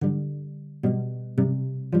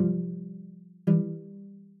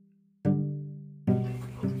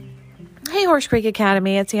Hey, Horse Creek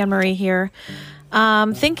Academy, it's Anne-Marie here.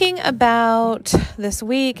 Thinking about this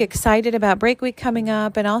week, excited about break week coming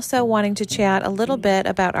up, and also wanting to chat a little bit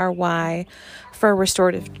about our why for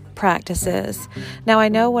restorative practices. Now, I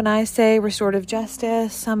know when I say restorative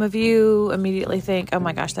justice, some of you immediately think, oh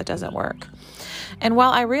my gosh, that doesn't work. And while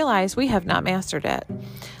I realize we have not mastered it,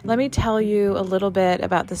 let me tell you a little bit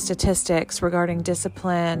about the statistics regarding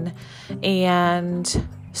discipline and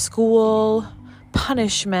school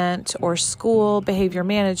punishment or school behavior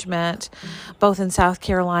management, both in South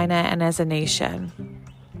Carolina and as a nation.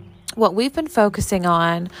 What we've been focusing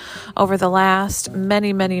on over the last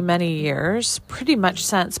many years, pretty much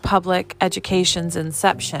since public education's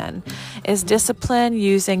inception, is discipline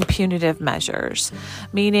using punitive measures,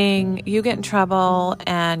 meaning you get in trouble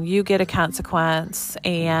and you get a consequence,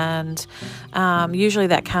 and usually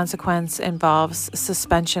that consequence involves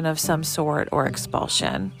suspension of some sort or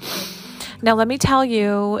expulsion. Now, let me tell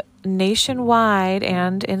you, nationwide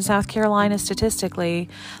and in South Carolina statistically,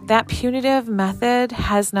 that punitive method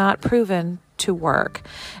has not proven to work.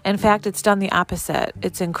 In fact, it's done the opposite.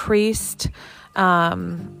 It's increased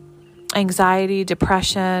anxiety,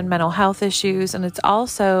 depression, mental health issues, and it's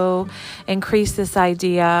also increased this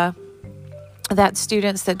idea that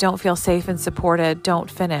students that don't feel safe and supported don't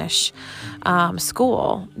finish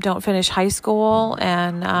school, don't finish high school,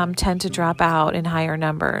 and tend to drop out in higher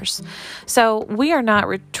numbers. So we are not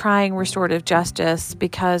trying restorative justice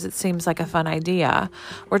because it seems like a fun idea.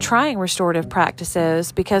 We're trying restorative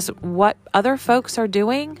practices because what other folks are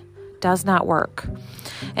doing does not work.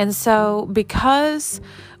 And so because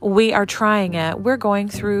we are trying it, we're going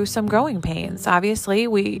through some growing pains. Obviously,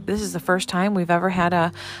 this is the first time we've ever had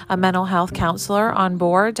a mental health counselor on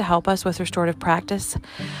board to help us with restorative practice.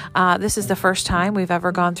 This is the first time we've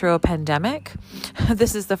ever gone through a pandemic.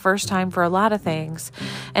 This is the first time for a lot of things.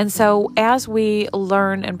 And so as we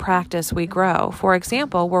learn and practice, we grow. For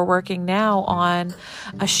example, we're working now on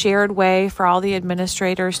a shared way for all the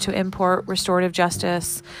administrators to import restorative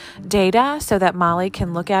justice data so that Molly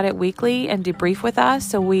can look at it weekly and debrief with us,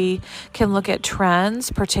 so we can look at trends,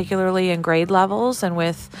 particularly in grade levels and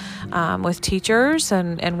with teachers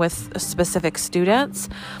and with specific students.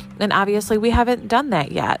 And obviously we haven't done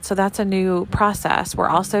that yet, so that's a new process. We're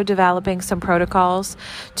also developing some protocols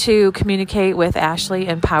to communicate with Ashley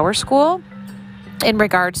in Power School in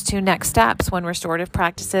regards to next steps when restorative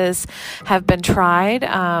practices have been tried,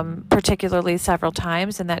 particularly several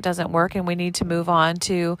times, and that doesn't work, and we need to move on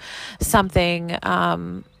to something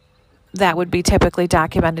that would be typically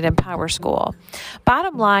documented in Power School.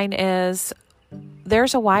 Bottom line is,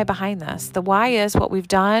 there's a why behind this. The why is what we've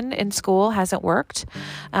done in school hasn't worked,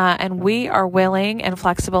 and we are willing and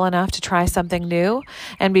flexible enough to try something new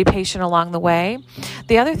and be patient along the way.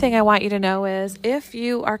 The other thing I want you to know is, if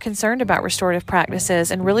you are concerned about restorative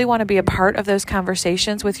practices and really want to be a part of those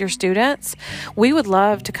conversations with your students, we would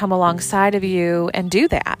love to come alongside of you and do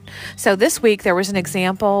that. So this week there was an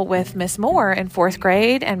example with Miss Moore in 4th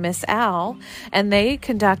grade and Miss Al, and they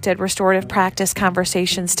conducted restorative practice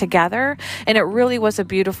conversations together, and it really was a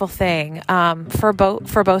beautiful thing for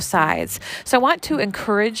both sides. So I want to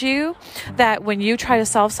encourage you that when you try to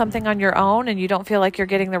solve something on your own and you don't feel like you're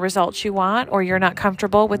getting the results you want, or you're not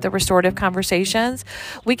comfortable with the restorative conversations,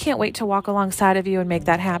 we can't wait to walk alongside of you and make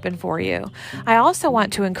that happen for you. I also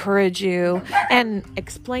want to encourage you and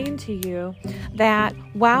explain to you that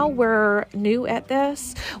while we're new at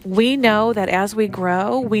this, we know that as we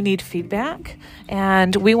grow, we need feedback,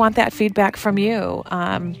 and we want that feedback from you.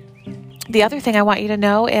 The other thing I want you to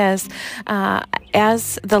know is,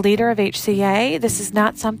 as the leader of HCA, this is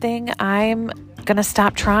not something I'm going to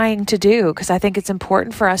stop trying to do, because I think it's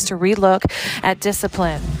important for us to relook at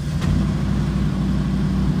discipline.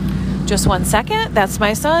 Just one second. That's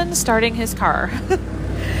my son starting his car.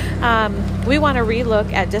 We want to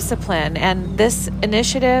relook at discipline, and this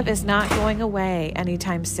initiative is not going away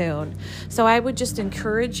anytime soon. So I would just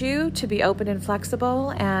encourage you to be open and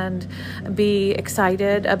flexible and be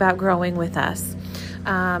excited about growing with us.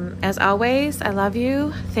 As always, I love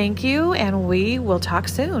you, thank you, and we will talk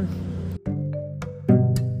soon.